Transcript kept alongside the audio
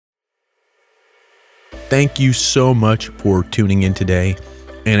thank you so much for tuning in today.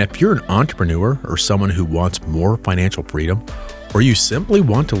 And if you're an entrepreneur or someone who wants more financial freedom, or you simply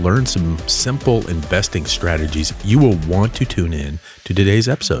want to learn some simple investing strategies, you will want to tune in to today's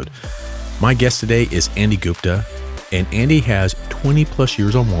episode. My guest today is Andy Gupta, and Andy has 20 plus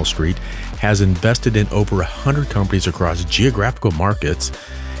years on Wall Street, has invested in over 100 companies across geographical markets.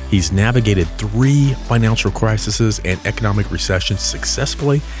 He's navigated 3 financial crises and economic recessions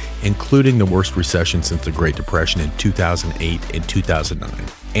successfully, including the worst recession since the Great Depression in 2008 and 2009.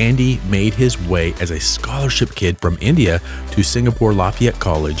 Andy made his way as a scholarship kid from India to Singapore Lafayette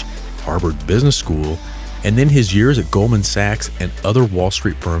College, Harvard Business School, and then his years at Goldman Sachs and other Wall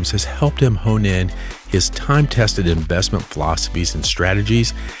Street firms has helped him hone in his time-tested investment philosophies and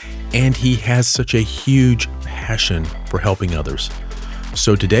strategies, and he has such a huge passion for helping others.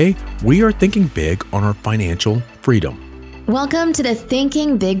 So today, we are thinking big on our financial freedom. Welcome to the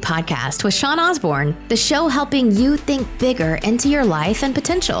Thinking Big podcast with Sean Osborne, the show helping you think bigger into your life and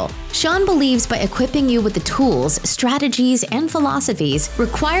potential. Sean believes by equipping you with the tools, strategies, and philosophies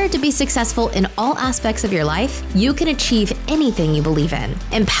required to be successful in all aspects of your life, you can achieve anything you believe in.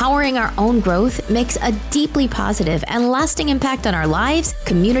 Empowering our own growth makes a deeply positive and lasting impact on our lives,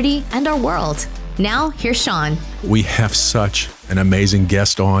 community, and our world. Now, here's Sean. We have such an amazing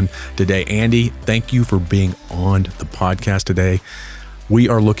guest on today. Andy, thank you for being on the podcast today. We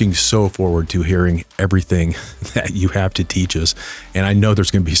are looking so forward to hearing everything that you have to teach us. And I know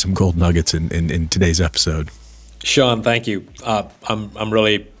there's going to be some gold nuggets in today's episode. Sean, thank you. I'm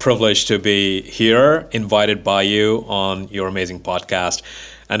really privileged to be here, invited by you on your amazing podcast,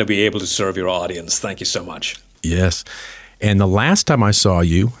 and to be able to serve your audience. Thank you so much. Yes. And the last time I saw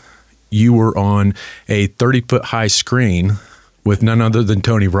you, you were on a 30-foot high screen with none other than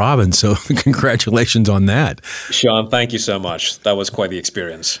Tony Robbins. So congratulations on that. Sean, thank you so much. That was quite the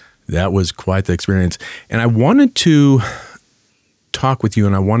experience. That was quite the experience. And I wanted to talk with you,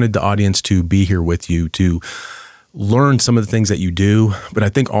 and I wanted the audience to be here with you to learn some of the things that you do, but I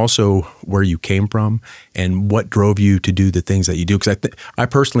think also where you came from and what drove you to do the things that you do. Because I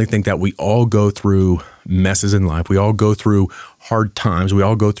personally think that we all go through messes in life. We all go through hard times. We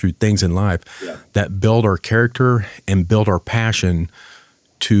all go through things in life that build our character and build our passion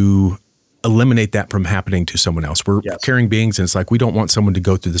to eliminate that from happening to someone else. We're caring beings, and it's like we don't want someone to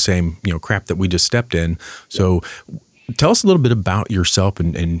go through the same crap that we just stepped in. So tell us a little bit about yourself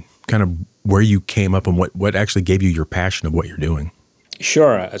and kind of where you came up and what actually gave you your passion of what you're doing.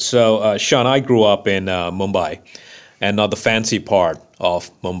 Sure. So, Sean, I grew up in Mumbai, and not the fancy part of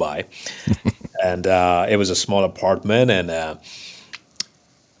Mumbai. And it was a small apartment, and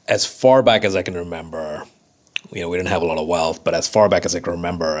as far back as I can remember, we didn't have a lot of wealth, but as far back as I can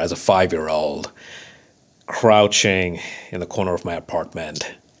remember, as a 5-year-old, crouching in the corner of my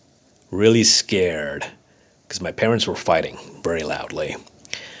apartment, really scared because my parents were fighting very loudly.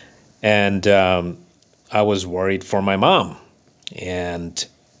 And I was worried for my mom. And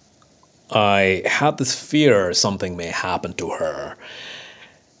I had this fear something may happen to her.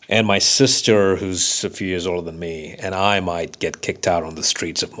 And my sister, who's a few years older than me, and I might get kicked out on the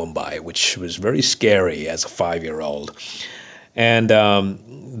streets of Mumbai, which was very scary as a 5-year-old. And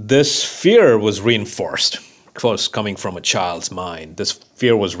this fear was reinforced, of course, coming from a child's mind. This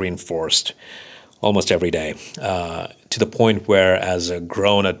fear was reinforced almost every day, to the point where as a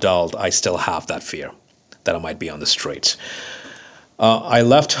grown adult, I still have that fear that I might be on the streets. I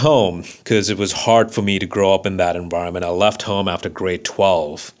left home because it was hard for me to grow up in that environment. I left home after grade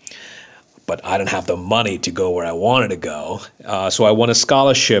 12, but I didn't have the money to go where I wanted to go. So I won a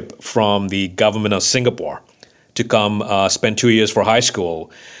scholarship from the government of Singapore to come spend 2 years for high school,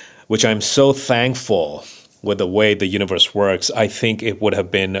 which I'm so thankful. With the way the universe works, I think it would have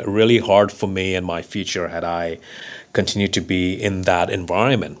been really hard for me in my future had I continued to be in that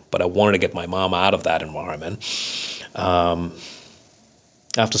environment. But I wanted to get my mom out of that environment.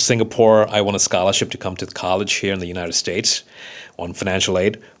 After Singapore, I won a scholarship to come to college here in the United States on financial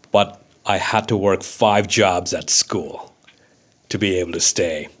aid. But I had to work 5 jobs at school to be able to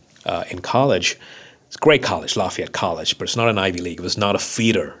stay in college. It's a great college, Lafayette College, but it's not an Ivy League. It was not a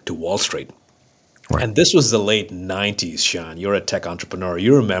feeder to Wall Street. Right. And this was the late 90s, Sean. You're a tech entrepreneur.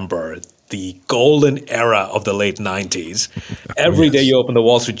 You remember the golden era of the late 90s. Every day you open the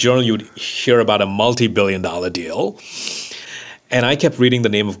Wall Street Journal, you would hear about a multi-billion-dollar deal. And I kept reading the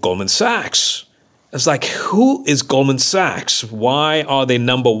name of Goldman Sachs. It's like, who is Goldman Sachs? Why are they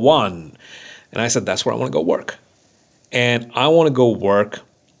number one? And I said, that's where I want to go work. And I want to go work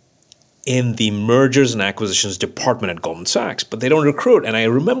in the mergers and acquisitions department at Goldman Sachs, but they don't recruit. And I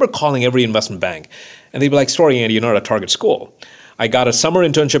remember calling every investment bank, and they'd be like, sorry, Andy, you're not at Target School. I got a summer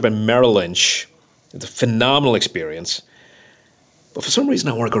internship at Merrill Lynch It's a phenomenal experience. But for some reason,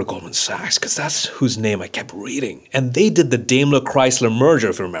 I want to go to Goldman Sachs because that's whose name I kept reading. And they did the Daimler-Chrysler merger,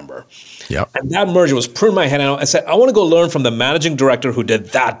 if you remember. Yep. And that merger was put in my head. And I said, I want to go learn from the managing director who did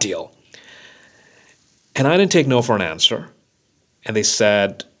that deal. And I didn't take no for an answer. And they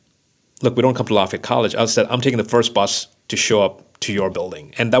said, look, we don't come to Lafayette College. I said, I'm taking the first bus to show up to your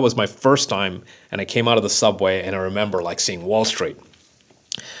building. And that was my first time. And I came out of the subway, and I remember like seeing Wall Street.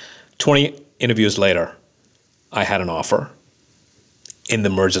 20 interviews later, I had an offer in the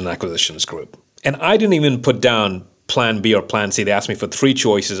mergers and acquisitions group. And I didn't even put down plan B or plan C. They asked me for 3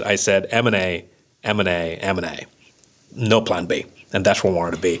 choices. I said M&A, M&A, M&A. No plan B. And that's where I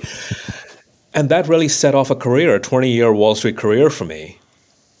wanted to be. And that really set off a career, a 20-year Wall Street career for me,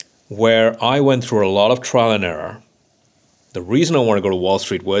 where I went through a lot of trial and error. The reason I wanted to go to Wall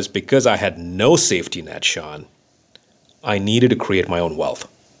Street was because I had no safety net, Sean. I needed to create my own wealth.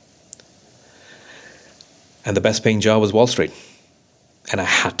 And the best paying job was Wall Street. And I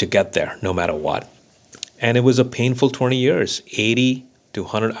had to get there no matter what. And it was a painful 20 years, 80 to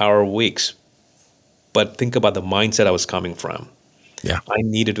 100-hour weeks. But think about the mindset I was coming from. Yeah. I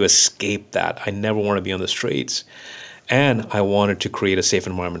needed to escape that. I never wanted to be on the streets. And I wanted to create a safe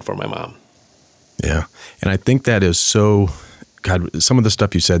environment for my mom. Yeah. And I think that is so, God, some of the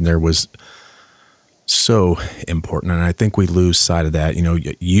stuff you said in there was so important. And I think we lose sight of that. You know,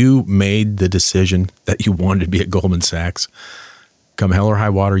 you made the decision that you wanted to be at Goldman Sachs. Come hell or high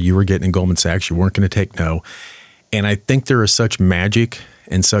water, you were getting in Goldman Sachs. You weren't going to take no. And I think there is such magic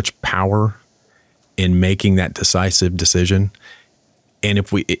and such power in making that decisive decision. And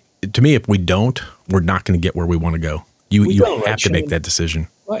if we don't, we're not going to get where we want to go. You have to make that decision.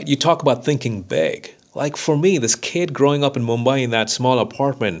 Right. You talk about thinking big. Like for me, this kid growing up in Mumbai in that small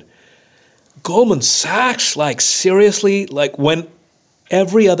apartment, Goldman Sachs, like seriously, like when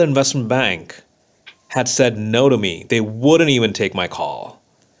every other investment bank had said no to me, they wouldn't even take my call.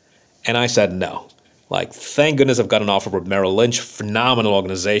 And I said no. Like, thank goodness I've got an offer with Merrill Lynch, phenomenal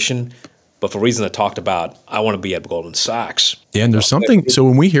organization. But for reasons I talked about, I want to be at Goldman Sachs. Yeah, and there's something. So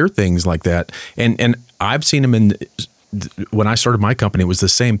when we hear things like that, and I've seen them in, when I started my company, it was the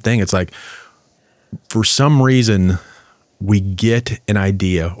same thing. It's like, for some reason, we get an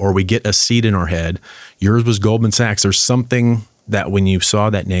idea or we get a seed in our head. Yours was Goldman Sachs. There's something that when you saw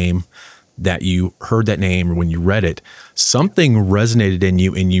that name, that you heard that name, or when you read it, something resonated in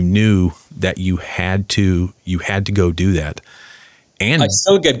you, and you knew that you had to go do that. And I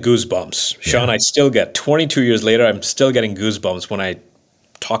still get goosebumps, Sean. I still get 22 years later. I'm still getting goosebumps when I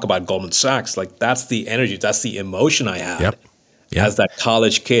talk about Goldman Sachs. Like that's the energy, that's the emotion I had as that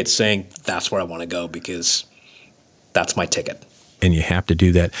college kid saying, "That's where I want to go because that's my ticket." And you have to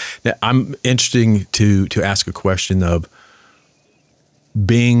do that. Now, I'm interested to ask a question of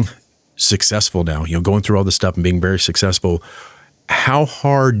being successful now. You know, going through all this stuff and being very successful. How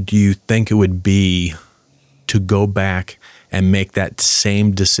hard do you think it would be to go back and make that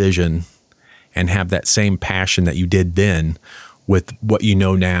same decision and have that same passion that you did then with what you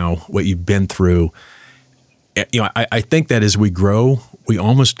know now, what you've been through? You know, I think that as we grow, we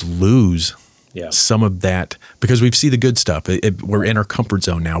almost lose some of that because we see the good stuff. We're in our comfort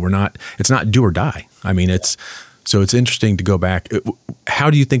zone now. It's not do or die. I mean, so it's interesting to go back. How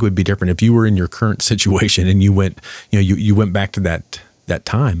do you think it would be different if you were in your current situation and you went back to that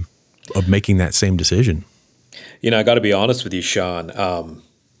time of making that same decision? You know, I got to be honest with you, Sean.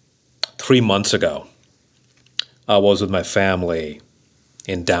 3 months ago, I was with my family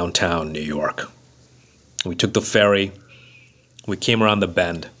in downtown New York. We took the ferry. We came around the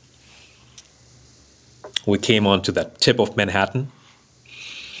bend. We came onto the tip of Manhattan.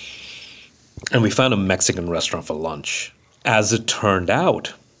 And we found a Mexican restaurant for lunch. As it turned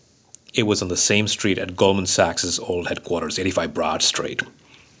out, it was on the same street at Goldman Sachs' old headquarters, 85 Broad Street.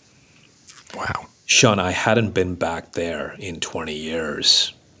 Wow. Sean, I hadn't been back there in 20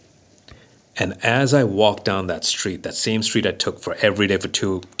 years. And as I walked down that street, that same street I took for every day for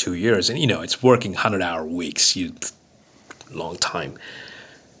two years, and you know, it's working 100-hour weeks, long time,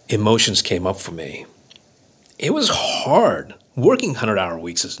 emotions came up for me. It was hard. Working 100-hour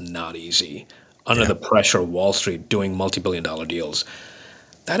weeks is not easy. Under the pressure of Wall Street, doing multi-billion-dollar deals.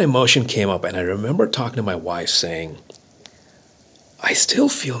 That emotion came up, and I remember talking to my wife saying, I still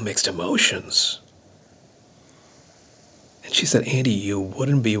feel mixed emotions. And she said, Andy, you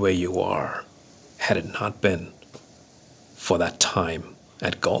wouldn't be where you are had it not been for that time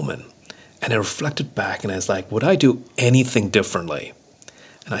at Goldman. And I reflected back, and I was like, would I do anything differently?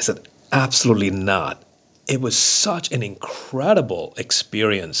 And I said, absolutely not. It was such an incredible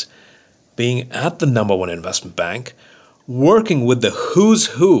experience being at the number one investment bank, working with the who's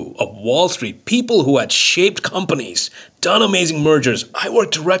who of Wall Street, people who had shaped companies, done amazing mergers. I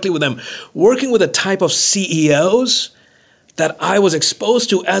worked directly with them, working with a type of CEOs that I was exposed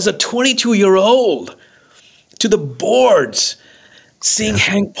to as a 22-year-old, to the boards, seeing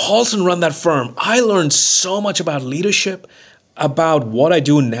Hank Paulson run that firm. I learned so much about leadership, about what I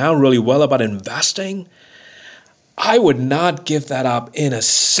do now really well, about investing. I would not give that up in a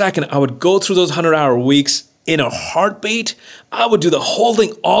second. I would go through those 100-hour weeks in a heartbeat. I would do the whole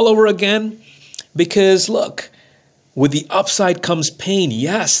thing all over again because, look, with the upside comes pain.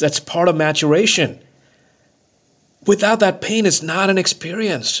 Yes, that's part of maturation. Without that pain, it's not an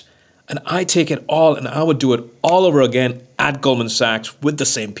experience. And I take it all, and I would do it all over again at Goldman Sachs with the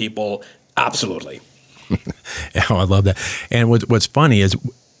same people. Absolutely. Oh, I love that. And what's funny is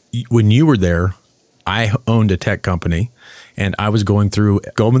when you were there, I owned a tech company, and I was going through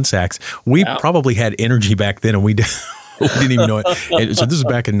Goldman Sachs. We probably had energy back then, and we didn't even know it. So this is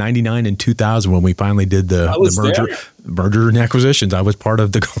back in 99 and 2000 when we finally did the merger and acquisitions. I was part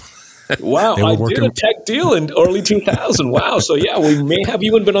of the Wow, I did a tech deal in early 2000. Wow. So yeah, we may have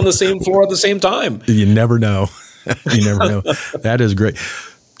even been on the same floor at the same time. You never know. You never know. That is great.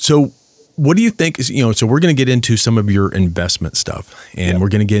 So what do you think is, so we're going to get into some of your investment stuff, and we're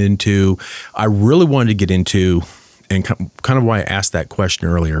going to get into, I really wanted to get into, and kind of why I asked that question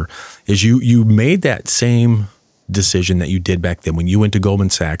earlier, is you made that same decision that you did back then when you went to Goldman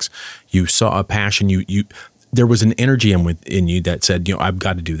Sachs. You saw a passion. There was an energy in you that said, I've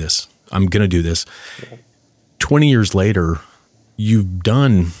got to do this. I'm going to do this. 20 years later, you've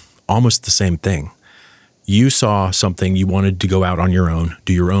done almost the same thing. You saw something, you wanted to go out on your own,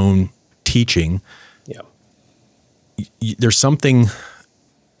 do your own teaching. Yeah. There's something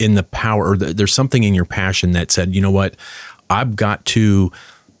in the power, or there's something in your passion that said, you know what, I've got to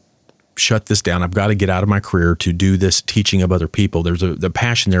shut this down. I've got to get out of my career to do this teaching of other people. There's the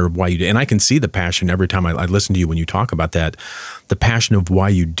passion there of why you do, and I can see the passion every time I listen to you when you talk about that, the passion of why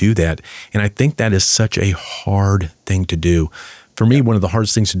you do that. And I think that is such a hard thing to do. For me, one of the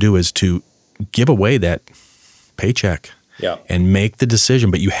hardest things to do is to give away that paycheck and make the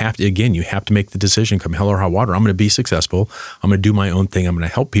decision. But you have to make the decision come hell or high water. I'm going to be successful. I'm going to do my own thing. I'm going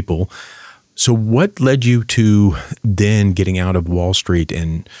to help people. So what led you to then getting out of Wall Street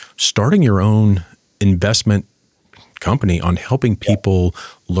and starting your own investment company on helping people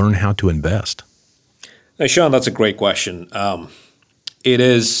learn how to invest? Hey, Sean, that's a great question. It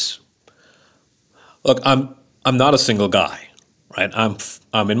is. Look, I'm not a single guy, right?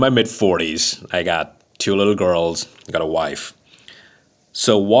 I'm in my mid-40s. I got 2 little girls. I got a wife.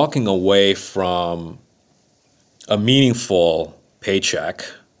 So walking away from a meaningful paycheck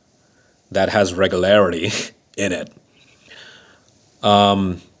that has regularity in it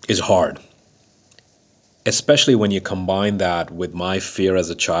is hard, especially when you combine that with my fear as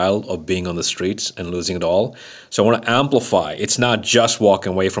a child of being on the streets and losing it all. So I want to amplify. It's not just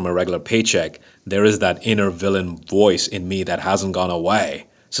walking away from a regular paycheck. There is that inner villain voice in me that hasn't gone away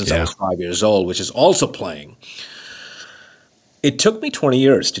since I was 5 years old, which is also playing. It took me 20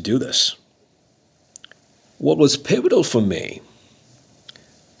 years to do this. What was pivotal for me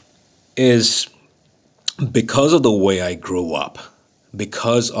is because of the way I grew up,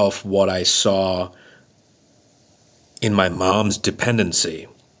 because of what I saw in my mom's dependency,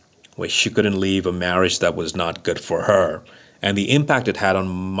 where she couldn't leave a marriage that was not good for her, and the impact it had on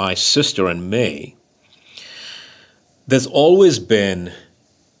my sister and me, there's always been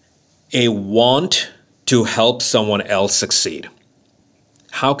a want to help someone else succeed.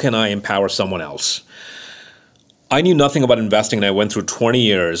 How can I empower someone else? I knew nothing about investing, and I went through 20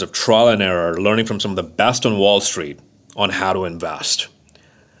 years of trial and error, learning from some of the best on Wall Street on how to invest.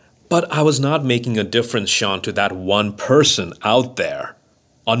 But I was not making a difference, Sean, to that one person out there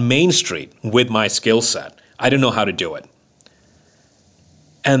on Main Street with my skill set. I didn't know how to do it.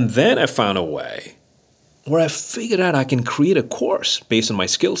 And then I found a way where I figured out I can create a course based on my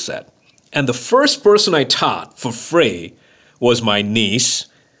skill set. And the first person I taught for free was my niece,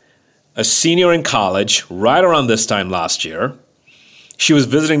 a senior in college, right around this time last year. She was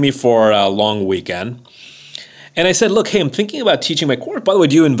visiting me for a long weekend. And I said, look, hey, I'm thinking about teaching my course. By the way,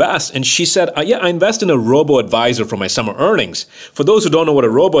 do you invest? And she said, yeah, I invest in a robo-advisor for my summer earnings. For those who don't know what a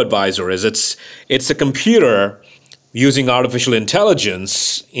robo-advisor is, it's a computer using artificial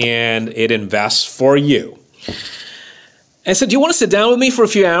intelligence, and it invests for you. I said, do you want to sit down with me for a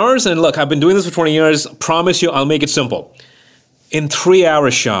few hours? And look, I've been doing this for 20 years. Promise you, I'll make it simple. In 3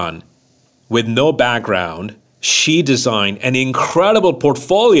 hours, Sean, with no background, she designed an incredible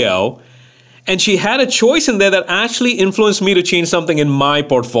portfolio, and she had a choice in there that actually influenced me to change something in my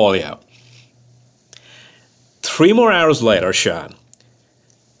portfolio. 3 more hours later, Sean,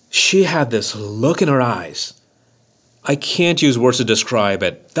 she had this look in her eyes. I can't use words to describe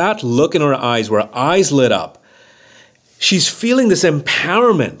it. That look in her eyes, where her eyes lit up. She's feeling this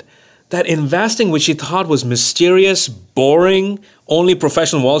empowerment that investing, which she thought was mysterious, boring, only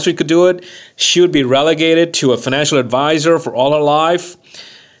professional Wall Street could do it, she would be relegated to a financial advisor for all her life.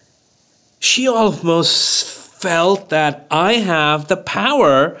 She almost felt that I have the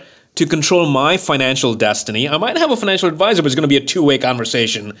power to control my financial destiny. I might have a financial advisor, but it's going to be a two-way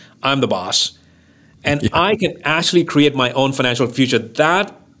conversation. I'm the boss. And I can actually create my own financial future.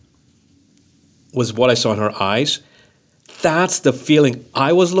 That was what I saw in her eyes. That's the feeling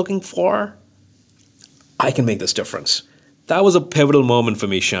I was looking for. I can make this difference. That was a pivotal moment for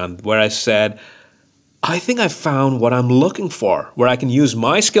me, Sean, where I said, I think I found what I'm looking for, where I can use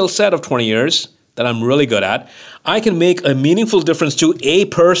my skill set of 20 years that I'm really good at. I can make a meaningful difference to a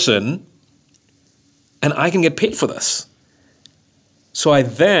person, and I can get paid for this. So I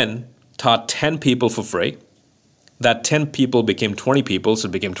then taught 10 people for free. That 10 people became 20 people, so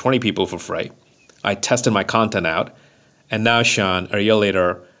it became 20 people for free. I tested my content out. And now, Sean, a year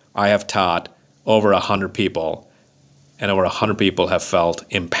later, I have taught over 100 people, and over 100 people have felt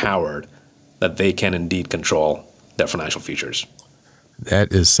empowered that they can indeed control their financial futures.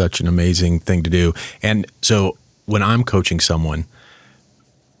 That is such an amazing thing to do. And so when I'm coaching someone,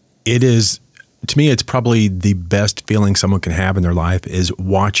 it is, to me, it's probably the best feeling someone can have in their life is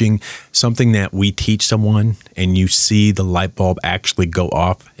watching something that we teach someone and you see the light bulb actually go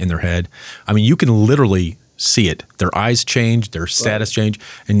off in their head. I mean, you can literally see it. Their eyes change, their status change.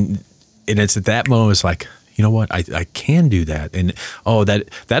 And it's at that moment, it's like, you know what, I can do that. And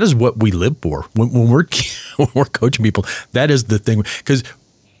that is what we live for. When we're coaching people, that is the thing. Because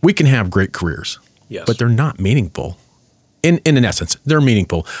we can have great careers, but they're not meaningful. In an essence, they're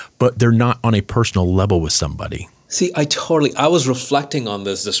meaningful, but they're not on a personal level with somebody. See, I was reflecting on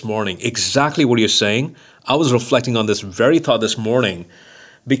this morning, exactly what you're saying. I was reflecting on this very thought this morning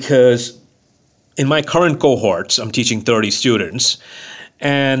because in my current cohorts, I'm teaching 30 students,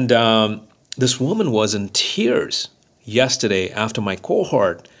 and this woman was in tears yesterday after my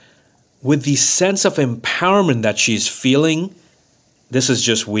cohort with the sense of empowerment that she's feeling. This is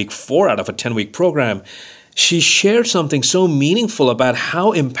just week 4 out of a 10-week program. She shared something so meaningful about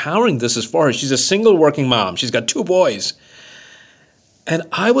how empowering this is for her. She's a single working mom. She's got 2 boys. And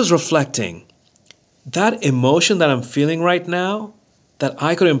I was reflecting, that emotion that I'm feeling right now, that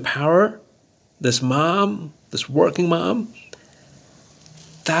I could empower this mom, this working mom,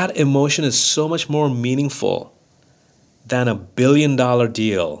 that emotion is so much more meaningful than a $1 billion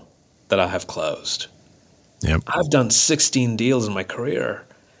deal that I have closed. Yep. I've done 16 deals in my career.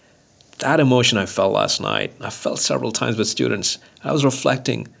 That emotion I felt last night, I felt several times with students. I was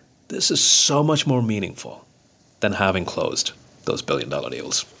reflecting, this is so much more meaningful than having closed those $1 billion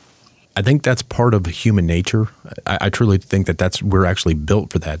deals. I think that's part of human nature. I truly think that we're actually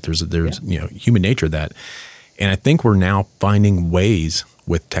built for that. There's human nature that, and I think we're now finding ways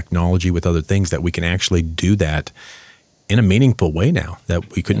with technology, with other things that we can actually do that in a meaningful way now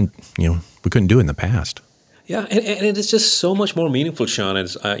that we couldn't do in the past. Yeah, and it is just so much more meaningful, Sean.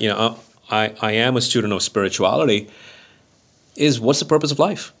 It's, I am a student of spirituality. What's the purpose of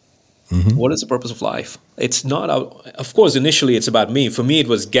life? Mm-hmm. What is the purpose of life? It's not, of course, initially it's about me. For me, it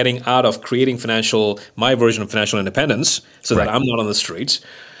was getting out of creating my version of financial independence so that I'm not on the streets.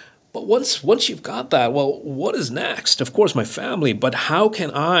 But once you've got that, well, what is next? Of course, my family. But how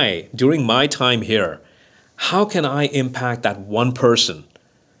can I, during my time here, how can I impact that one person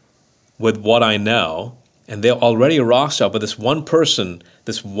with what I know? And they're already a rock star, but this one person,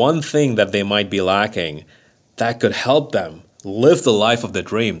 this one thing that they might be lacking, that could help them live the life of their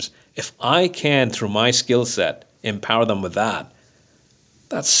dreams. If I can, through my skill set, empower them with that,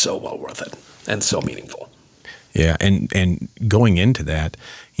 that's so well worth it and so meaningful. Yeah, and going into that,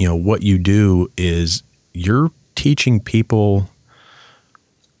 what you do is you're teaching people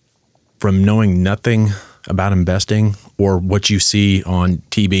from knowing nothing about investing or what you see on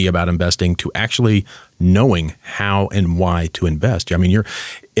TV about investing to actually knowing how and why to invest. I mean,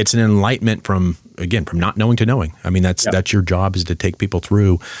 it's an enlightenment from not knowing to knowing. I mean, that's your job, is to take people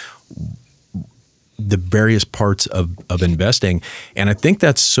through the various parts of investing. And I think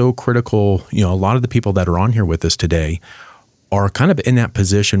that's so critical. A lot of the people that are on here with us today are kind of in that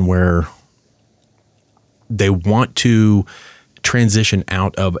position where they want to transition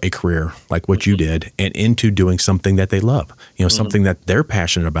out of a career like what you did and into doing something that they love, something that they're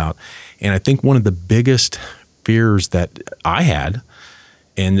passionate about. And I think one of the biggest fears that I had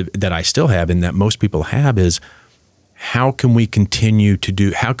and that I still have and that most people have is, how can we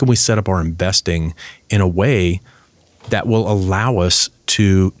how can we set up our investing in a way that will allow us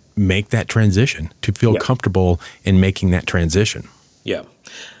to make that transition, to feel comfortable in making that transition? Yeah.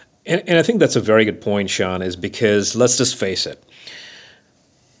 And I think that's a very good point, Sean, is because let's just face it.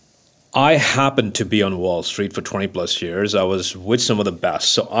 I happened to be on Wall Street for 20 plus years. I was with some of the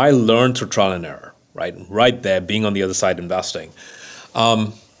best. So I learned through trial and error, right there, being on the other side investing.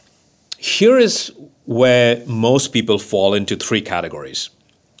 Here is where most people fall into three categories.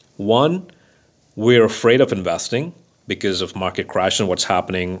 One, we're afraid of investing because of market crash and what's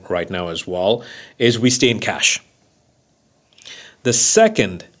happening right now as well, is we stay in cash. The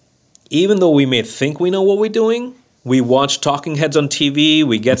second, even though we may think we know what we're doing, we watch talking heads on TV,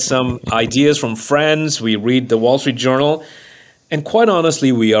 we get some ideas from friends, we read the Wall Street Journal, and quite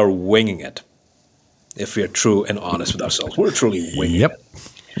honestly, we are winging it. If we're true and honest with ourselves, we're truly winging it.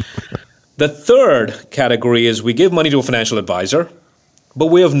 The third category is we give money to a financial advisor, but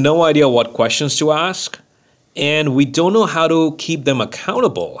we have no idea what questions to ask, and we don't know how to keep them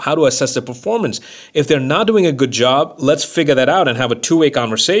accountable, how to assess their performance. If they're not doing a good job, let's figure that out and have a two-way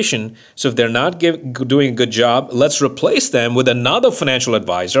conversation. So if they're not doing a good job, let's replace them with another financial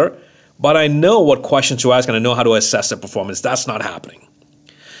advisor, but I know what questions to ask and I know how to assess their performance. That's not happening.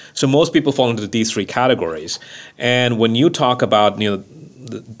 So most people fall into these three categories. And when you talk about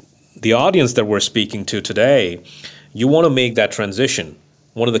the audience that we're speaking to today, you want to make that transition.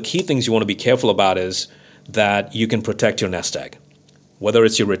 One of the key things you want to be careful about is that you can protect your nest egg. Whether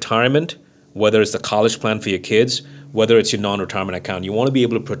it's your retirement, whether it's the college plan for your kids, whether it's your non-retirement account, you want to be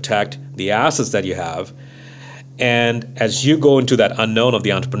able to protect the assets that you have. And as you go into that unknown of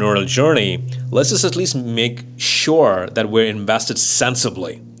the entrepreneurial journey, let's just at least make sure that we're invested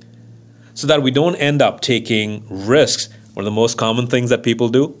sensibly so that we don't end up taking risks. One of the most common things that people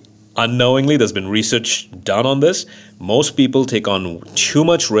do, unknowingly, there's been research done on this, most people take on too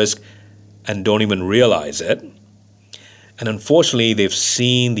much risk and don't even realize it. And unfortunately, they've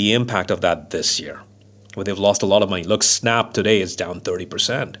seen the impact of that this year, where they've lost a lot of money. Look, Snap today is down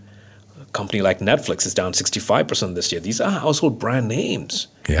 30%. A company like Netflix is down 65% this year. These are household brand names.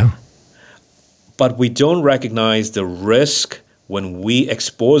 Yeah. But we don't recognize the risk when we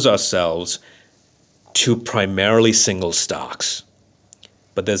expose ourselves to primarily single stocks.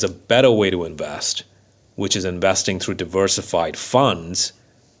 But there's a better way to invest, which is investing through diversified funds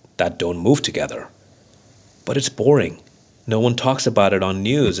that don't move together. But it's boring. No one talks about it on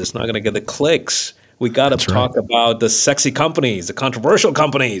news. It's not going to get the clicks. We got to talk about the sexy companies, the controversial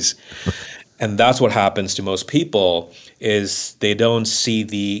companies. And that's what happens to most people is they don't see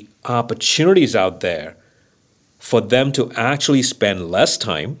the opportunities out there for them to actually spend less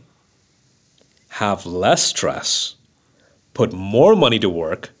time, have less stress, put more money to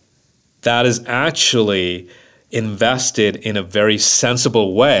work that is actually invested in a very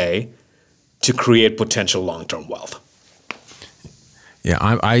sensible way to create potential long-term wealth. Yeah,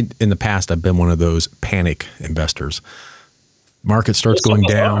 I in the past, I've been one of those panic investors. Market starts going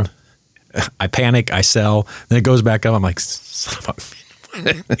down. I panic, I sell, then it goes back up. I'm like, son of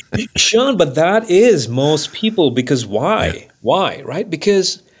a... Sean, but that is most people, because why? Yeah. Why, right?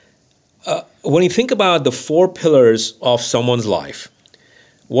 Because when you think about the four pillars of someone's life,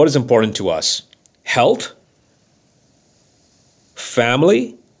 what is important to us? Health,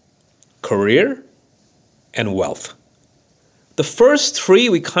 family, career, and wealth. The first three,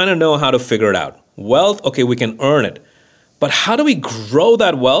 we kind of know how to figure it out. Wealth, okay, we can earn it. But how do we grow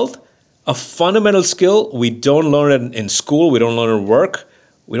that wealth? A fundamental skill, we don't learn it in school, we don't learn it at work,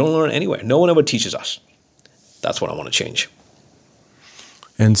 we don't learn it anywhere. No one ever teaches us. That's what I want to change.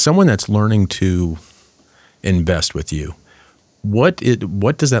 And someone that's learning to invest with you, what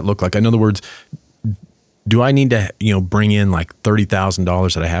does that look like? In other words, do I need to, bring in like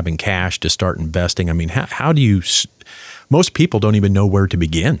 $30,000 that I have in cash to start investing? I mean, how do you? Most people don't even know where to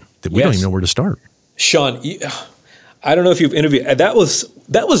begin. We don't even know where to start. Sean, I don't know if you've interviewed. That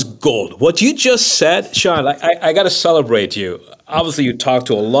was gold. What you just said, Sean. I got to celebrate you. Obviously, you talk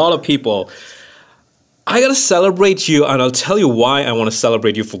to a lot of people. I got to celebrate you, and I'll tell you why I want to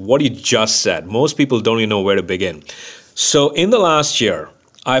celebrate you for what you just said. Most people don't even know where to begin. So in the last year,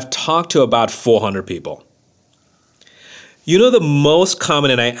 I've talked to about 400 people. The most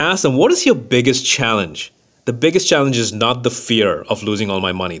common, and I asked them, what is your biggest challenge? The biggest challenge is not the fear of losing all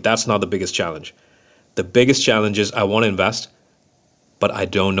my money. That's not the biggest challenge. The biggest challenge is I want to invest, but I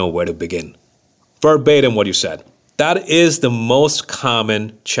don't know where to begin. Verbatim what you said. That is the most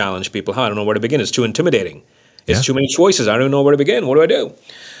common challenge people have. I don't know where to begin. It's too intimidating. It's too many choices. I don't know where to begin. What do I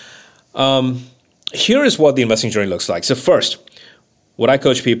do? Here is what the investing journey looks like. So first, what I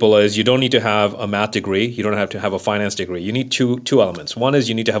coach people is you don't need to have a math degree. You don't have to have a finance degree. You need two elements. One is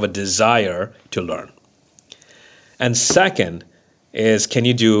you need to have a desire to learn. And second is, can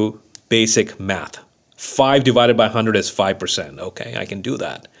you do basic math? 5 divided by 100 is 5%. Okay, I can do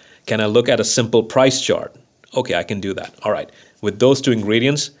that. Can I look at a simple price chart? Okay, I can do that. All right. With those two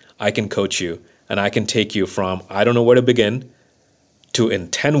ingredients, I can coach you, and I can take you from I don't know where to begin to in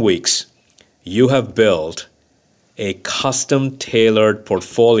 10 weeks, you have built a custom tailored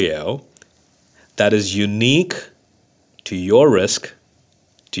portfolio that is unique to your risk,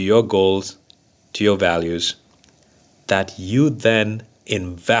 to your goals, to your values, that you then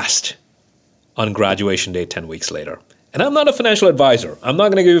invest on graduation day 10 weeks later. And I'm not a financial advisor. I'm not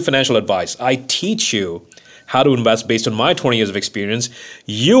going to give you financial advice. I teach you how to invest based on my 20 years of experience.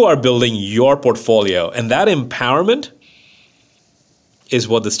 You are building your portfolio, and that empowerment is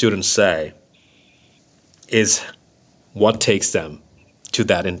what the students say is what takes them to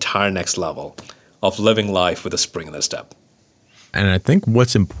that entire next level of living life with a spring in their step. And I think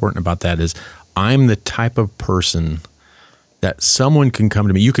what's important about that is I'm the type of person that someone can come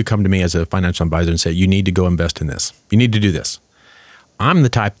to me. You could come to me as a financial advisor and say, you need to go invest in this. You need to do this. I'm the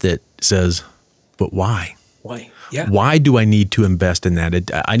type that says, but why? Why? Yeah. Why do I need to invest in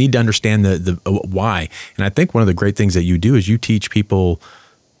that? I need to understand the why. And I think one of the great things that you do is you teach people.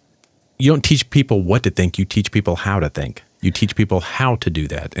 You don't teach people what to think. You teach people how to think. You teach people how to do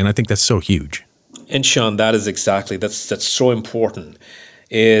that. And I think that's so huge. And Sean, that is exactly, that's so important,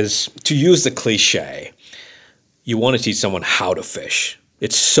 is to use the cliche. You want to teach someone how to fish.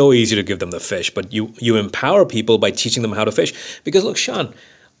 It's so easy to give them the fish, but you empower people by teaching them how to fish. Because look, Sean,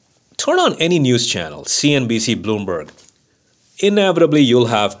 turn on any news channel, CNBC, Bloomberg. Inevitably, you'll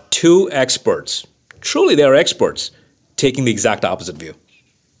have two experts, truly they are experts, taking the exact opposite view.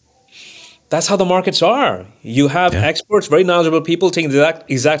 That's how the markets are. You have experts, very knowledgeable people taking the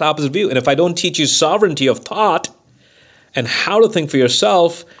exact opposite view. And if I don't teach you sovereignty of thought and how to think for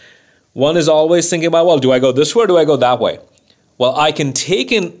yourself, one is always thinking about, well, do I go this way or do I go that way? Well, I can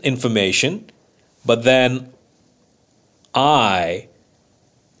take in information, but then I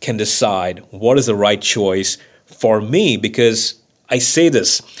can decide what is the right choice for me, because I say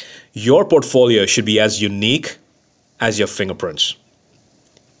this, your portfolio should be as unique as your fingerprints.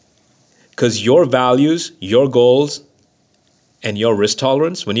 Because your values, your goals, and your risk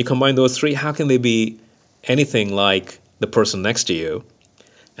tolerance, when you combine those three, how can they be anything like the person next to you?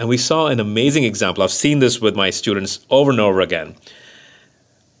 And we saw an amazing example. I've seen this with my students over and over again.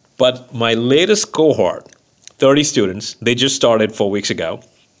 But my latest cohort, 30 students, they just started 4 weeks ago.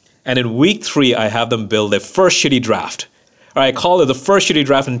 And in week 3, I have them build their first shitty draft. Or I call it the first shitty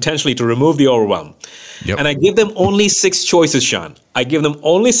draft intentionally to remove the overwhelm. Yep. And I give them only 6 choices, Sean. I give them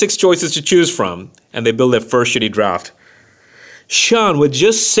only 6 choices to choose from, and they build their first shitty draft. Sean, with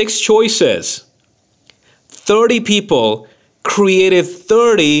just 6 choices, 30 people created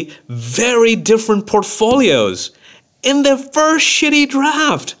 30 very different portfolies in their first shitty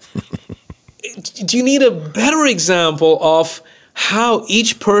draft. Do you need a better example of how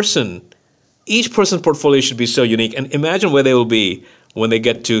each person's portfolio should be so unique? And imagine where they will be when they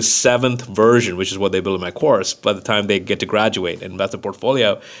get to 7th version, which is what they build in my course, by the time they get to graduate and invest the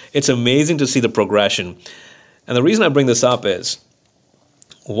portfolio. It's amazing to see the progression. And the reason I bring this up is,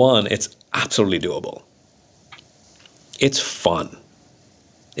 one, it's absolutely doable. It's fun.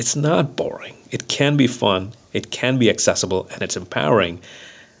 It's not boring. It can be fun. It can be accessible, and it's empowering.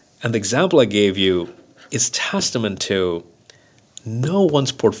 And the example I gave you is testament to no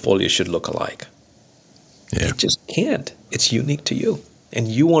one's portfolio should look alike. Yeah. It just can't. It's unique to you. And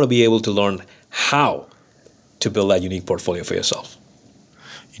you want to be able to learn how to build that unique portfolio for yourself.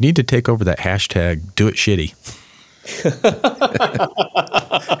 You need to take over that hashtag, do it shitty.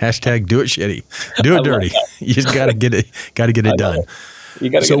 Hashtag, do it shitty. Do it dirty. You just got to get it done. You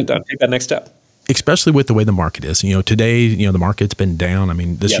got to get it done. Take that next step. Especially with the way the market is. Today, the market's been down. I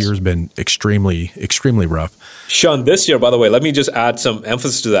mean, this year's been extremely, extremely rough. Sean, this year, by the way, let me just add some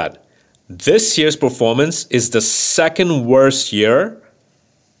emphasis to that. This year's performance is the second worst year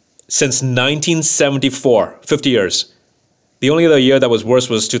since 1974, 50 years. The only other year that was worse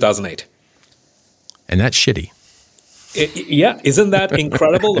was 2008. And that's shitty. Isn't that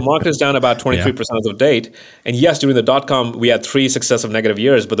incredible? The market is down about 23% as of date. And yes, during the dot-com, we had 3 successive negative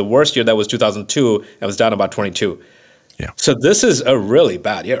years, but the worst year, that was 2002, and was down about 22. Yeah. So this is a really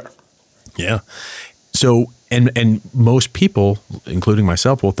bad year. Yeah. So, and most people, including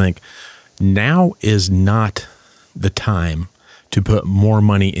myself, will think, now is not the time to put more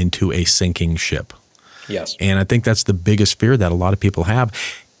money into a sinking ship. Yes. And I think that's the biggest fear that a lot of people have.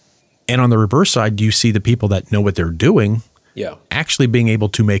 And on the reverse side, you see the people that know what they're doing, Yeah. actually being able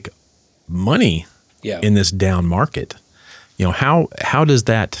to make money in this down market. How does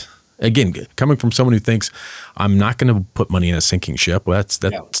that, again, coming from someone who thinks I'm not going to put money in a sinking ship, well,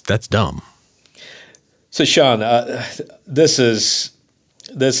 that's dumb. So Sean, this is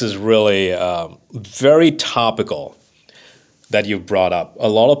really very topical that you've brought up. A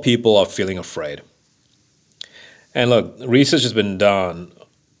lot of people are feeling afraid. And look, research has been done.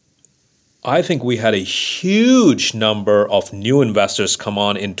 I think we had a huge number of new investors come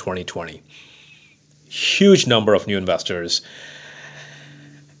on in 2020. Huge number of new investors.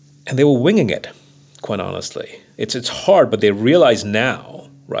 And they were winging it, quite honestly. It's hard, but they realize now,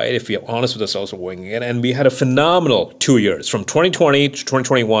 right, if we're honest with ourselves, we're winging it. And we had a phenomenal 2 years. From 2020 to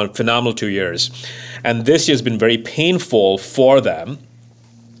 2021, phenomenal 2 years. And this year's been very painful for them.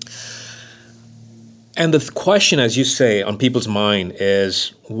 And the question, as you say, on people's mind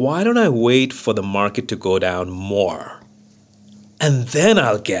is, why don't I wait for the market to go down more? And then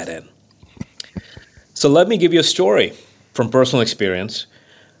I'll get in. So let me give you a story from personal experience.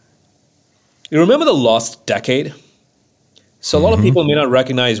 You remember the lost decade? So a lot of people may not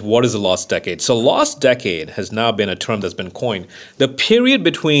recognize what is the lost decade. So lost decade has now been a term that's been coined. The period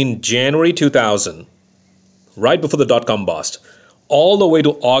between January 2000, right before the dot-com bust, all the way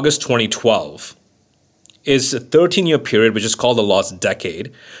to August 2012, is a 13-year period, which is called the lost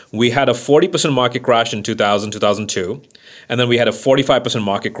decade. We had a 40% market crash in 2000, 2002, and then we had a 45%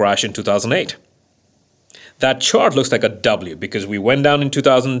 market crash in 2008. That chart looks like a W because we went down in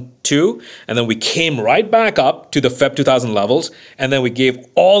 2002, and then we came right back up to the Feb 2000 levels, and then we gave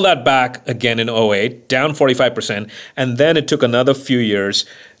all that back again in 08, down 45%, and then it took another few years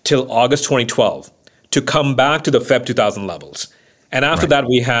till August 2012 to come back to the Feb 2000 levels. And after that,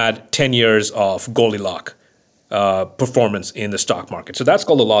 we had 10 years of Goldilocks performance in the stock market. So that's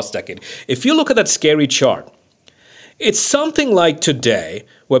called the lost decade. If you look at that scary chart, it's something like today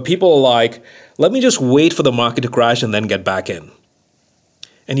where people are like, let me just wait for the market to crash and then get back in.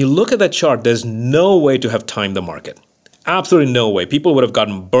 And you look at that chart, there's no way to have timed the market. Absolutely no way. People would have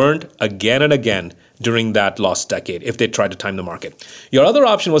gotten burned again and again during that lost decade if they tried to time the market. Your other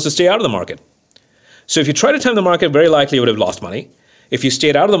option was to stay out of the market. So if you try to time the market, very likely you would have lost money. If you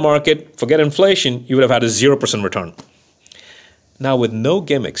stayed out of the market, forget inflation, you would have had a 0% return. Now, with no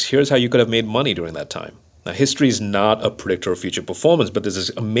gimmicks, here's how you could have made money during that time. Now, history is not a predictor of future performance, but there's this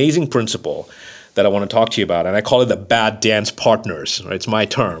amazing principle that I want to talk to you about, and I call it the bad dance partners. Right? It's my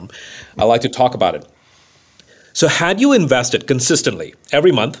term. I like to talk about it. So had you invested consistently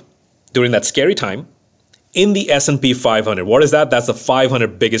every month during that scary time in the S&P 500, what is that? That's the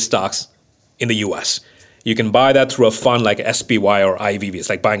 500 biggest stocks in the US. You can buy that through a fund like SPY or IVV. It's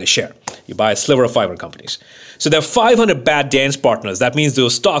like buying a share. You buy a sliver of 500 companies. So there are 500 bad dance partners. That means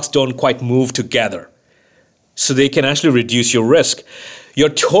those stocks don't quite move together. So they can actually reduce your risk. Your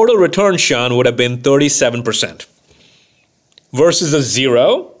total return, Sean, would have been 37% versus a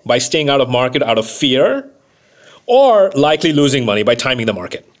zero by staying out of market out of fear or likely losing money by timing the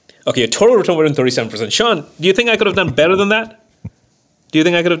market. Okay, your total return would have been 37%. Sean, do you think I could have done better than that? Do you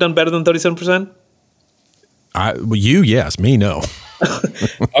think I could have done better than 37%? Yes. Me, no.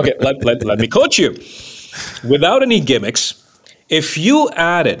 Okay, let me coach you. Without any gimmicks, if you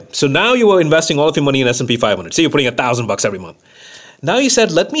added, so now you were investing all of your money in S&P 500. Say you're putting $1,000 every month. Now you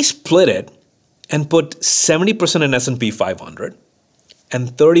said, let me split it and put 70% in S&P 500 and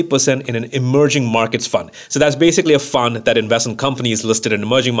 30% in an emerging markets fund. So that's basically a fund that invests in companies listed in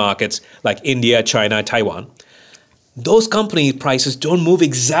emerging markets like India, China, Taiwan. Those company prices don't move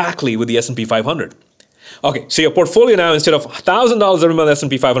exactly with the S&P 500. Okay, so your portfolio now, instead of $1,000 every month in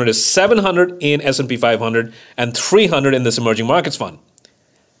S&P 500, is $700 in S&P 500 and $300 in this emerging markets fund.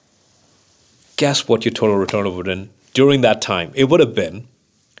 Guess what your total return would have been during that time? It would have been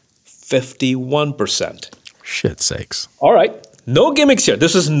 51%. Shit sakes. All right, no gimmicks here.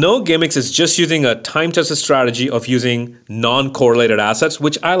 This is no gimmicks. It's just using a time-tested strategy of using non-correlated assets,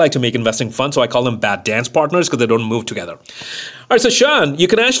 which I like to make investing fun, so I call them bad dance partners because they don't move together. All right, so Sean, you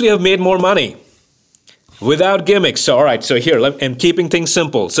can actually have made more money without gimmicks. So, all right, so here, I'm keeping things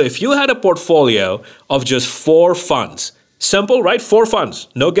simple. So if you had a portfolio of just 4 funds, simple, right? 4 funds,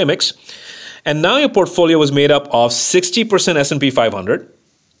 no gimmicks. And now your portfolio was made up of 60% S&P 500,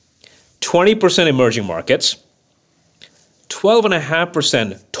 20% emerging markets,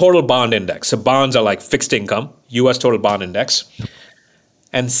 12.5% total bond index. So bonds are like fixed income, US total bond index,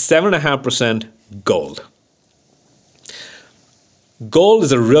 and 7.5% gold. Gold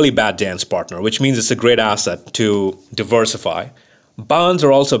is a really bad dance partner, which means it's a great asset to diversify. Bonds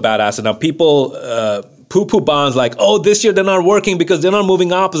are also a bad asset. Now, people poo-poo bonds like, oh, this year they're not working because they're not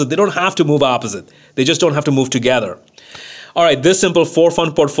moving opposite. They don't have to move opposite. They just don't have to move together. All right, this simple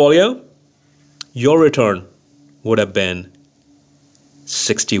 4-fund portfolio, your return would have been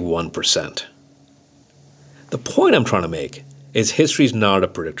 61%. The point I'm trying to make is history is not a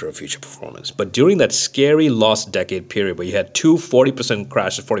predictor of future performance. But during that scary lost decade period where you had two 40%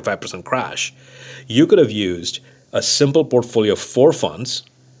 crash and 45% crash, you could have used a simple portfolio of 4 funds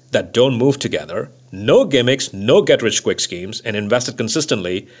that don't move together, no gimmicks, no get-rich-quick schemes, and invested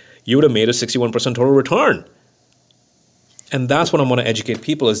consistently. You would have made a 61% total return. And that's what I want to educate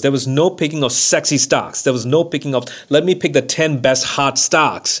people is there was no picking of sexy stocks. There was no picking of, let me pick the 10 best hot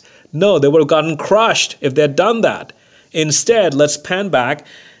stocks. No, they would have gotten crushed if they had done that. Instead, let's pan back.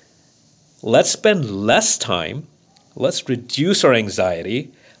 Let's spend less time. Let's reduce our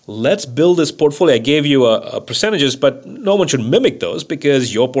anxiety. Let's build this portfolio. I gave you a percentages, but no one should mimic those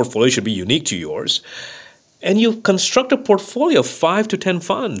because your portfolio should be unique to yours. And you construct a portfolio of 5 to 10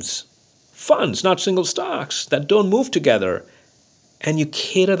 funds. Funds, not single stocks, that don't move together. And you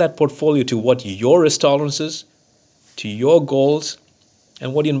cater that portfolio to what your risk tolerance is, to your goals,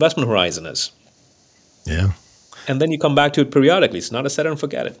 and what your investment horizon is. Yeah. And then you come back to it periodically. It's not a set it and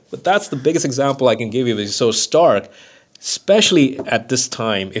forget it. But that's the biggest example I can give you. It's so stark, especially at this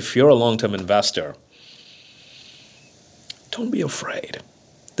time, if you're a long-term investor. Don't be afraid.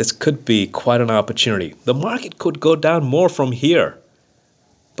 This could be quite an opportunity. The market could go down more from here.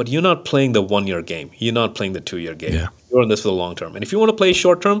 But you're not playing the 1-year game. You're not playing the 2-year game. Yeah. You're in this for the long term. And if you want to play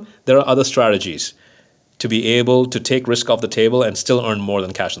short term, there are other strategies to be able to take risk off the table and still earn more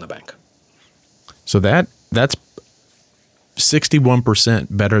than cash in the bank. So that's 61%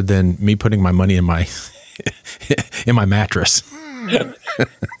 better than me putting my money in my in my mattress.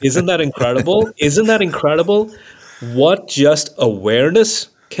 Isn't that incredible? Isn't that incredible? What just awareness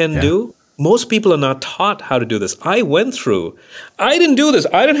can do? Most people are not taught how to do this. I didn't do this.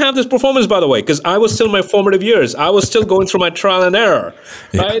 I didn't have this performance, by the way, because I was still in my formative years. I was still going through my trial and error.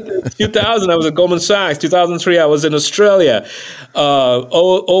 Right? 2000, I was at Goldman Sachs. 2003, I was in Australia.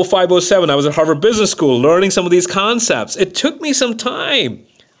 05, 07, I was at Harvard Business School learning some of these concepts. It took me some time,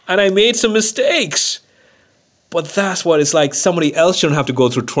 and I made some mistakes. But that's what it's like. Somebody else shouldn't have to go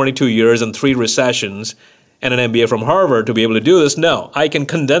through 22 years and 3 recessions and an MBA from Harvard to be able to do this. No, I can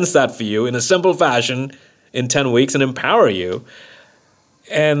condense that for you in a simple fashion in 10 weeks and empower you.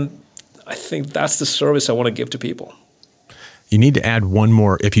 And I think that's the service I want to give to people. You need to add one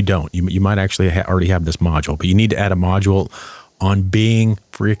more. If you don't, you might actually already have this module, but you need to add a module on being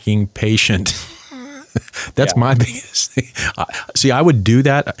freaking patient. That's my biggest thing. See, I would do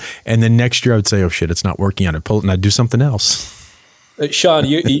that, and then next year I would say, oh shit, it's not working out. I'd pull it and I'd do something else. Sean,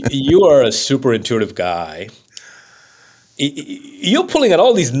 you are a super intuitive guy. You're pulling out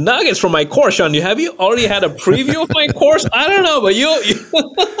all these nuggets from my course, Sean. Have you already had a preview of my course? I don't know, but you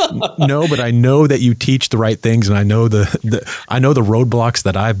No, but I know that you teach the right things, and I know the roadblocks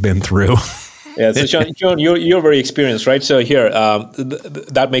that I've been through. Yeah, so Sean, you're very experienced, right? So here,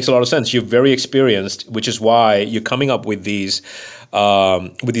 that makes a lot of sense. You're very experienced, which is why you're coming up with these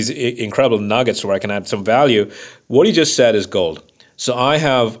incredible nuggets where I can add some value. What you just said is gold. So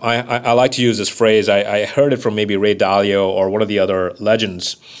I like to use this phrase. I heard it from maybe Ray Dalio or one of the other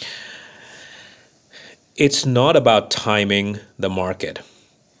legends. It's not about timing the market.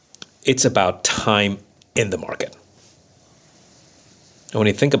 It's about time in the market. And when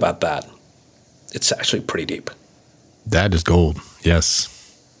you think about that, it's actually pretty deep. That is gold. Yes.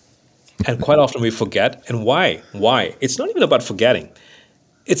 And quite often we forget. And why? Why? It's not even about forgetting.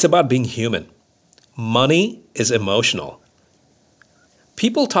 It's about being human. Money is emotional.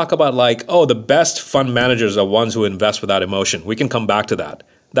 People talk about the best fund managers are ones who invest without emotion. We can come back to that.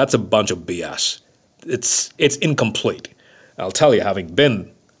 That's a bunch of BS. It's incomplete. I'll tell you, having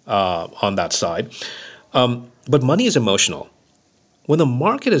been on that side. But money is emotional. When the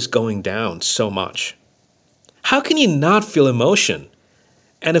market is going down so much, how can you not feel emotion?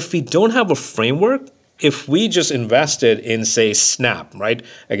 And if we don't have a framework, if we just invested in, say, Snap, right?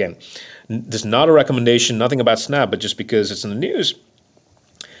 Again, there's not a recommendation, nothing about Snap, but just because it's in the news.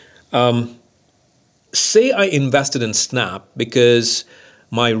 Say I invested in Snap because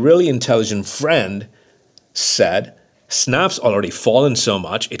my really intelligent friend said, Snap's already fallen so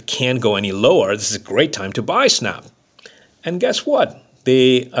much, it can't go any lower. This is a great time to buy Snap. And guess what?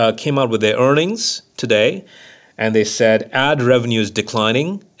 They came out with their earnings today, and they said ad revenue is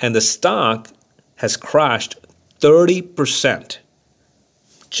declining, and the stock has crashed 30%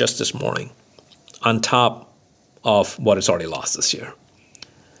 just this morning, on top of what it's already lost this year.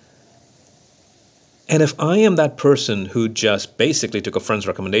 And if I am that person who just basically took a friend's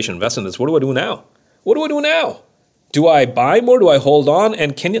recommendation, invest in this, what do I do now? What do I do now? Do I buy more? Do I hold on?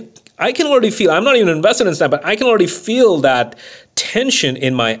 And I can already feel, I'm not even invested in Snap, but I can already feel that tension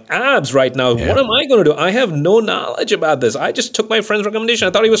in my abs right now. Yeah. What am I going to do? I have no knowledge about this. I just took my friend's recommendation.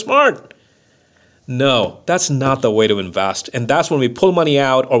 I thought he was smart. No, that's not the way to invest. And that's when we pull money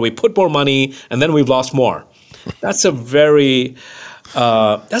out or we put more money and then we've lost more. That's a very,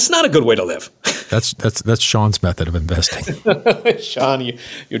 that's not a good way to live. That's Sean's method of investing. Sean,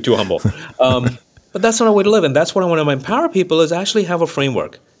 you're too humble. But that's not a way to live. And that's what I want to empower people is actually have a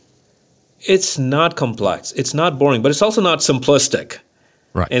framework. It's not complex. It's not boring, but it's also not simplistic.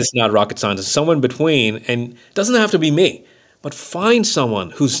 Right. And it's not rocket science. It's somewhere in between. And it doesn't have to be me, but find someone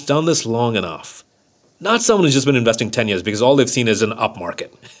who's done this long enough. Not someone who's just been investing 10 years because all they've seen is an up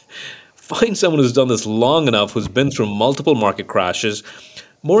market. Find someone who's done this long enough, who's been through multiple market crashes.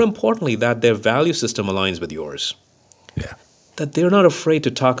 More importantly, that their value system aligns with yours. Yeah. That they're not afraid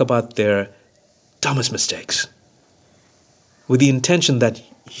to talk about their dumbest mistakes with the intention that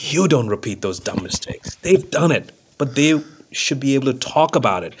you don't repeat those dumb mistakes. They've done it, but they should be able to talk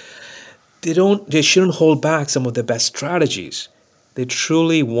about it. They shouldn't hold back some of their best strategies. They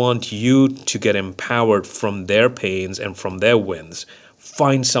truly want you to get empowered from their pains and from their wins.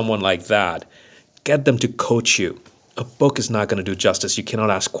 Find someone like that. Get them to coach you. A book is not going to do justice. You cannot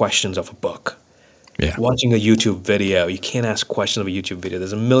ask questions of a book. Yeah. Watching a YouTube video, you can't ask questions of a YouTube video.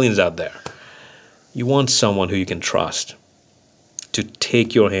 There's millions out there. You want someone who you can trust to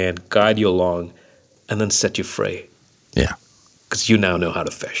take your hand, guide you along, and then set you free. Yeah. Because you now know how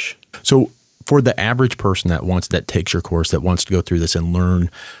to fish. So for the average person that takes your course, that wants to go through this and learn,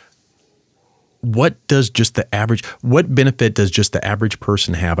 what benefit does just the average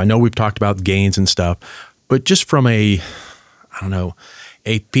person have? I know we've talked about gains and stuff, but just from a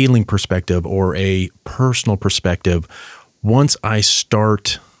feeling perspective or a personal perspective, once I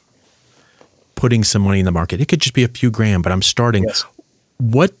start putting some money in the market, it could just be a few grand, but I'm starting. Yes.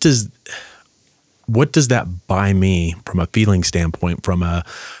 What does that buy me from a feeling standpoint, from a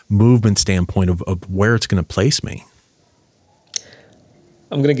movement standpoint of where it's going to place me?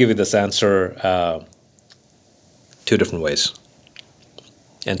 I'm going to give you this answer two different ways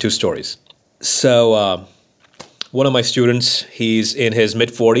and two stories. So one of my students, he's in his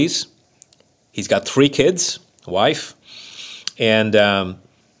mid-40s. He's got 3 kids, a wife, and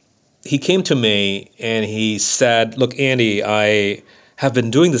he came to me and he said, look, Andy, I have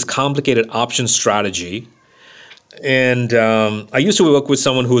been doing this complicated option strategy. And I used to work with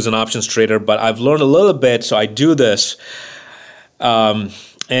someone who was an options trader, but I've learned a little bit, so I do this. And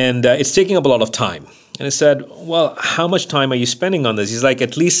it's taking up a lot of time. And I said, well, how much time are you spending on this? He's like,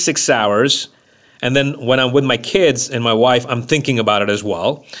 at least 6 hours. And then when I'm with my kids and my wife, I'm thinking about it as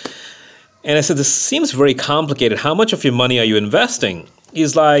well. And I said, this seems very complicated. How much of your money are you investing?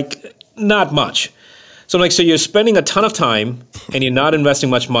 He's like, not much. So I'm like, so you're spending a ton of time and you're not investing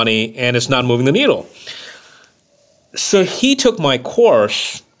much money and it's not moving the needle. So he took my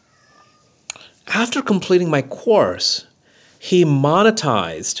course. After completing my course, he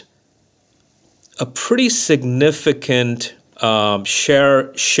monetized a pretty significant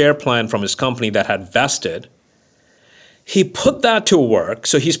share plan from his company that had vested. He put that to work.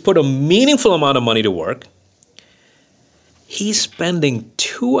 So he's put a meaningful amount of money to work. He's spending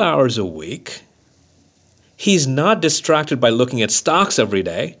 2 hours a week. He's not distracted by looking at stocks every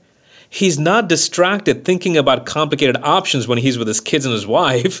day. He's not distracted thinking about complicated options when he's with his kids and his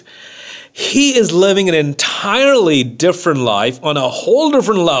wife. He is living an entirely different life on a whole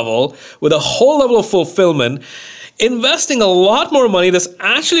different level with a whole level of fulfillment, investing a lot more money that's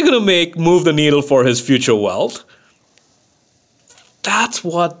actually going to move the needle for his future wealth. That's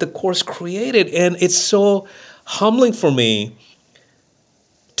what the course created. And it's so humbling for me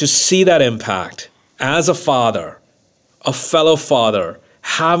to see that impact as a father, a fellow father,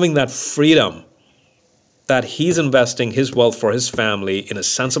 having that freedom that he's investing his wealth for his family in a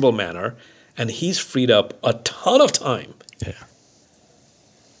sensible manner, and he's freed up a ton of time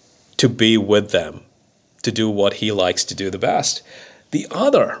to be with them, to do what he likes to do the best. The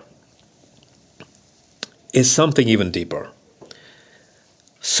other is something even deeper.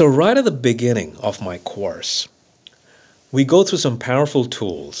 So right at the beginning of my course, we go through some powerful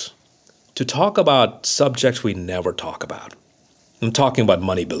tools to talk about subjects we never talk about. I'm talking about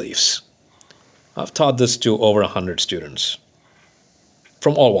money beliefs. I've taught this to over 100 students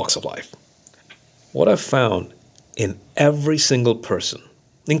from all walks of life. What I've found in every single person,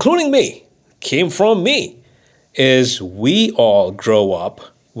 including me, came from me, is we all grow up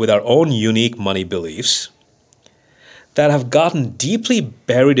with our own unique money beliefs that have gotten deeply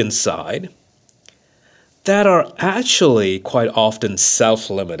buried inside, that are actually quite often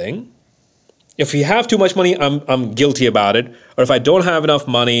self-limiting. If you have too much money, I'm guilty about it. Or if I don't have enough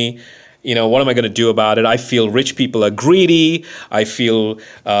money, what am I going to do about it? I feel rich people are greedy. I feel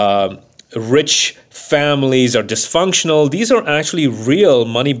rich families are dysfunctional. These are actually real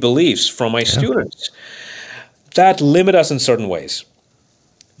money beliefs from my students that limit us in certain ways.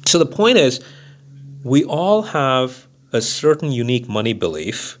 So the point is, we all have a certain unique money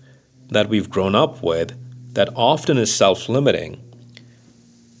belief that we've grown up with that often is self-limiting.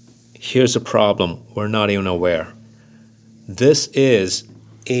 Here's the problem. We're not even aware. This is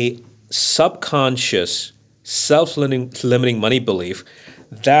a subconscious, self-limiting money belief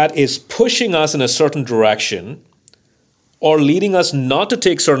that is pushing us in a certain direction or leading us not to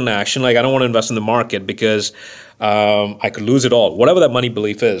take certain action. Like, I don't want to invest in the market because I could lose it all, whatever that money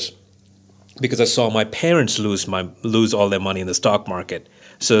belief is, because I saw my parents lose all their money in the stock market.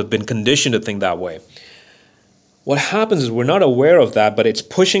 So I've been conditioned to think that way. What happens is we're not aware of that, but it's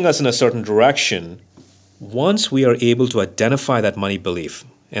pushing us in a certain direction. Once we are able to identify that money belief,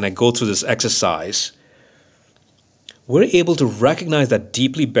 and I go through this exercise, we're able to recognize that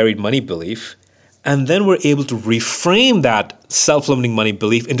deeply buried money belief, and then we're able to reframe that self-limiting money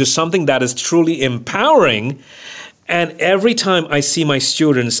belief into something that is truly empowering. And every time I see my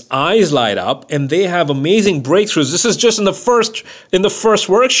students' eyes light up and they have amazing breakthroughs, this is just in the first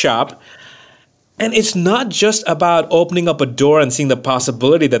workshop. And it's not just about opening up a door and seeing the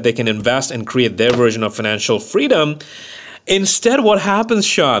possibility that they can invest and create their version of financial freedom. Instead, what happens,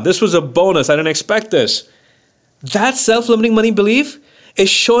 Sean, this was a bonus. I didn't expect this. That self-limiting money belief is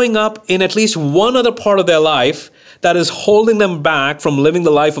showing up in at least one other part of their life that is holding them back from living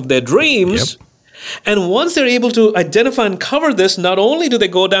the life of their dreams. Yep. And once they're able to identify and cover this, not only do they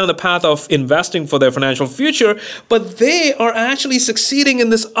go down the path of investing for their financial future, but they are actually succeeding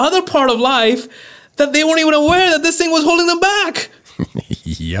in this other part of life that they weren't even aware that this thing was holding them back.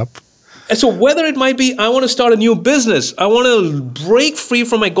 Yep. And so whether it might be, I want to start a new business, I want to break free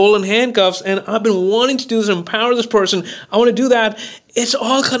from my golden handcuffs, and I've been wanting to do this, empower this person, I want to do that. It's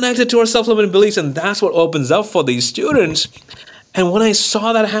all connected to our self-limiting beliefs, and that's what opens up for these students. And when I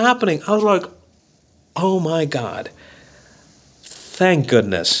saw that happening, I was like, oh my God, thank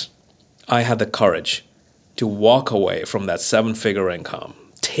goodness I had the courage to walk away from that 7-figure income,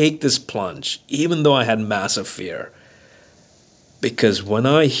 take this plunge, even though I had massive fear. Because when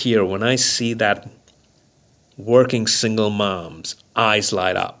I see that working single mom's eyes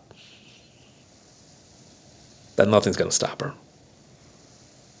light up, that nothing's going to stop her.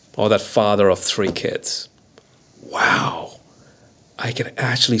 Or that father of 3 kids. Wow. I can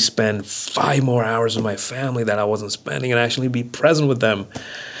actually spend 5 more hours with my family that I wasn't spending and actually be present with them.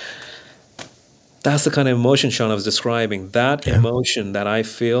 That's the kind of emotion Sean was describing. That emotion that I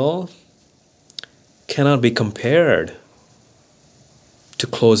feel cannot be compared to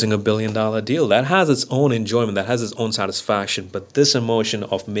closing $1 billion deal. That has its own enjoyment, that has its own satisfaction, but this emotion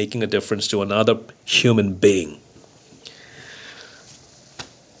of making a difference to another human being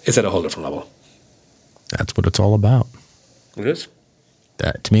is at a whole different level. That's what it's all about. It is.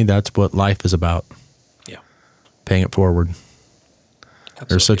 To me, that's what life is about. Yeah. Paying it forward. Absolutely.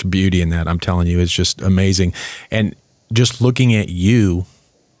 There's such beauty in that. I'm telling you, it's just amazing. And just looking at you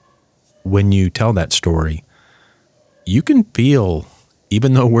when you tell that story, you can feel,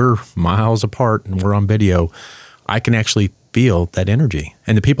 even though we're miles apart and we're on video, I can actually feel that energy.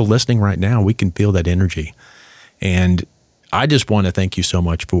 And the people listening right now, we can feel that energy. And I just want to thank you so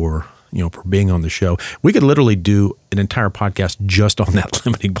much for being on the show. We could literally do an entire podcast just on that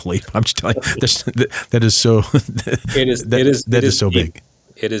limiting belief. I'm just telling you, that is so. It is so deep. big.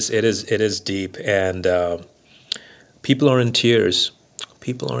 It is deep, and people are in tears.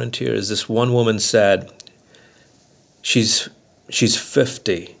 People are in tears. This one woman said, she's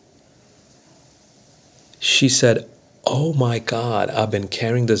 50. She said, "Oh my God, I've been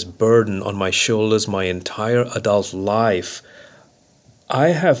carrying this burden on my shoulders my entire adult life. I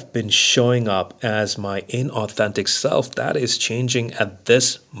have been showing up as my inauthentic self. That is changing at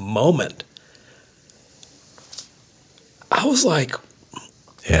this moment." I was like,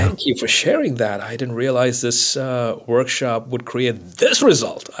 thank you for sharing that. I didn't realize this workshop would create this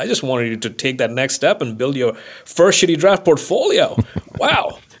result. I just wanted you to take that next step and build your first shitty draft portfolio.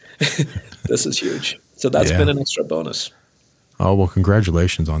 Wow. This is huge. So that's been an extra bonus. Oh, well,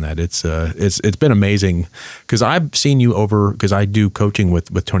 congratulations on that. It's been amazing because I've seen you because I do coaching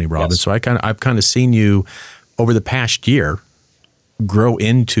with Tony Robbins. Yes. So I've kind of seen you over the past year grow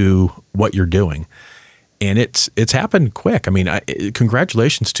into what you're doing. And it's happened quick. I mean,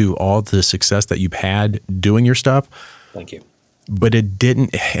 congratulations to all the success that you've had doing your stuff. Thank you. But it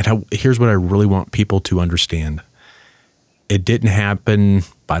didn't, here's what I really want people to understand. It didn't happen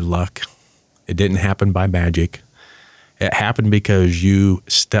by luck. It didn't happen by magic. It happened because you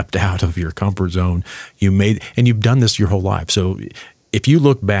stepped out of your comfort zone. And you've done this your whole life. So if you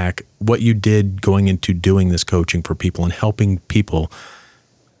look back, what you did going into doing this coaching for people and helping people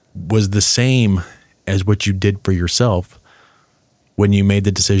was the same as what you did for yourself when you made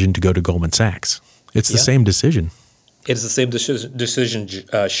the decision to go to Goldman Sachs. It's the same decision. It's the same decision,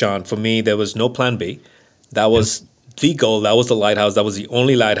 Sean. For me, there was no plan B. That was the goal. That was the lighthouse. That was the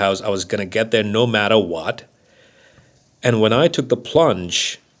only lighthouse. I was going to get there no matter what. And when I took the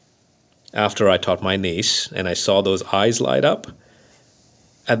plunge after I taught my niece and I saw those eyes light up,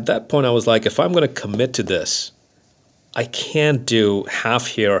 at that point I was like, if I'm going to commit to this, I can't do half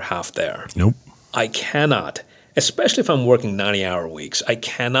here, half there. Nope. I cannot, especially if I'm working 90-hour weeks. I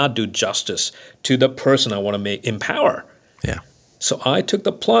cannot do justice to the person I want to empower. Yeah. So I took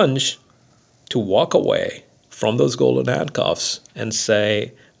the plunge to walk away from those golden handcuffs and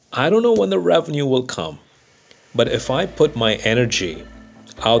say, I don't know when the revenue will come, but if I put my energy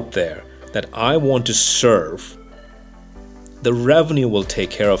out there that I want to serve, the revenue will take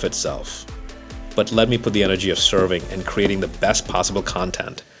care of itself. But let me put the energy of serving and creating the best possible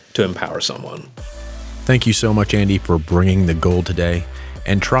content to empower someone. Thank you so much, Andy, for bringing the gold today.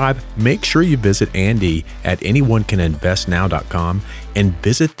 And Tribe, make sure you visit Andy at anyonecaninvestnow.com and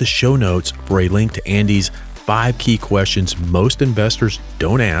visit the show notes for a link to Andy's 5 key questions most investors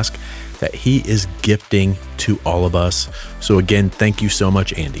don't ask that he is gifting to all of us. So again, thank you so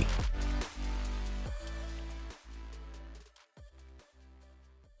much, Andy.